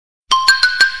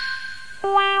I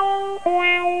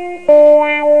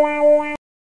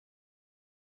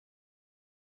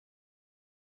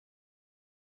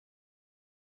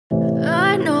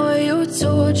know you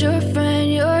told your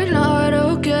friend you're not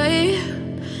okay,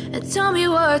 and tell me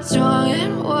what's wrong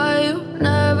and why you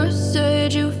never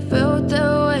said you felt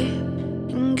that way.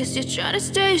 And guess you're trying to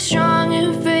stay strong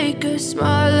and fake a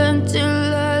smile until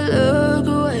I look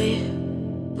away.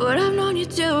 But I've known you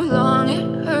too long,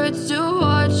 it hurts to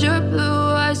watch your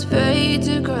blue eyes fade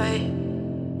to gray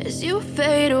as you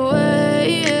fade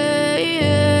away,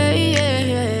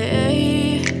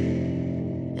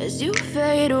 as you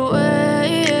fade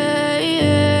away.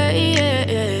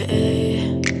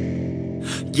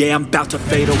 Yeah, I'm about to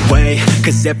fade away,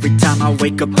 cause every time I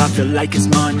wake up I feel like it's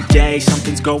Monday.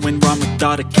 Something's going wrong with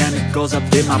all the chemicals up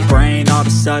in my brain. All of a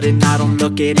sudden I don't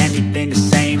look at anything the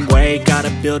same way.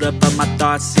 Gotta build up of my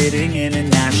thoughts sitting in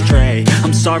an ashtray.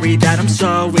 I'm sorry that I'm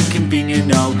so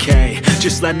inconvenient, okay.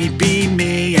 Just let me be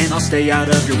me and I'll stay out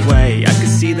of your way. I can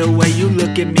see the way you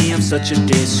look at me, I'm such a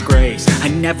disgrace. I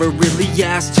never really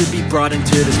asked to be brought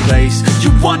into this place.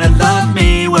 You wanna love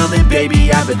me? Well then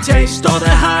baby I have a taste. All the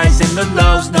highs and the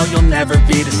lows, no you'll never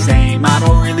be the same. I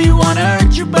don't really wanna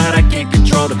hurt you but I can't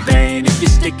control the pain. If you're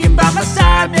sticking by my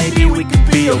side maybe we could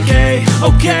be okay.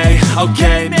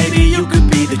 Okay, maybe you could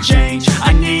be the change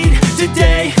I need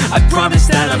today. I promise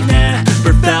that I've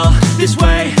never felt this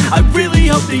way. I really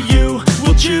hope that you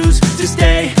will choose to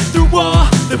stay through all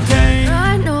the pain.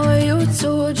 I know you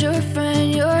told your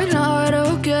friend you're not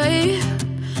okay,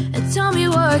 and tell me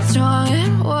what's wrong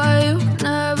and why you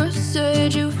never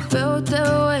said you felt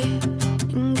that way.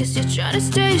 And guess you're trying to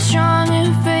stay strong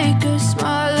and fake a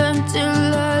smile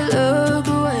until I look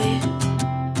away.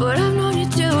 But I've known you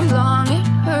too long, it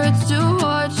hurts to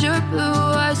watch your blue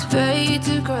eyes fade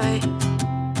to gray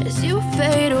as you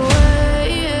fade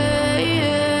away,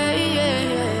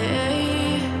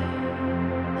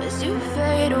 as you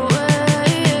fade away,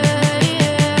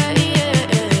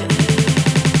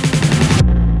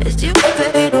 as you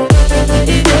fade away.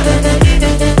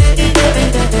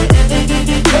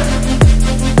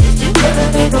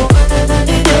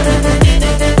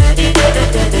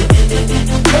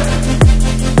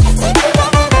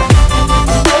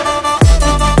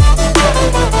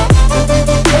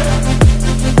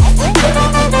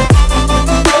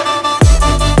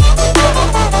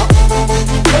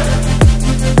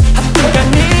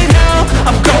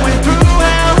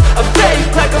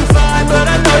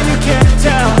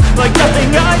 Like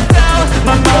nothing I've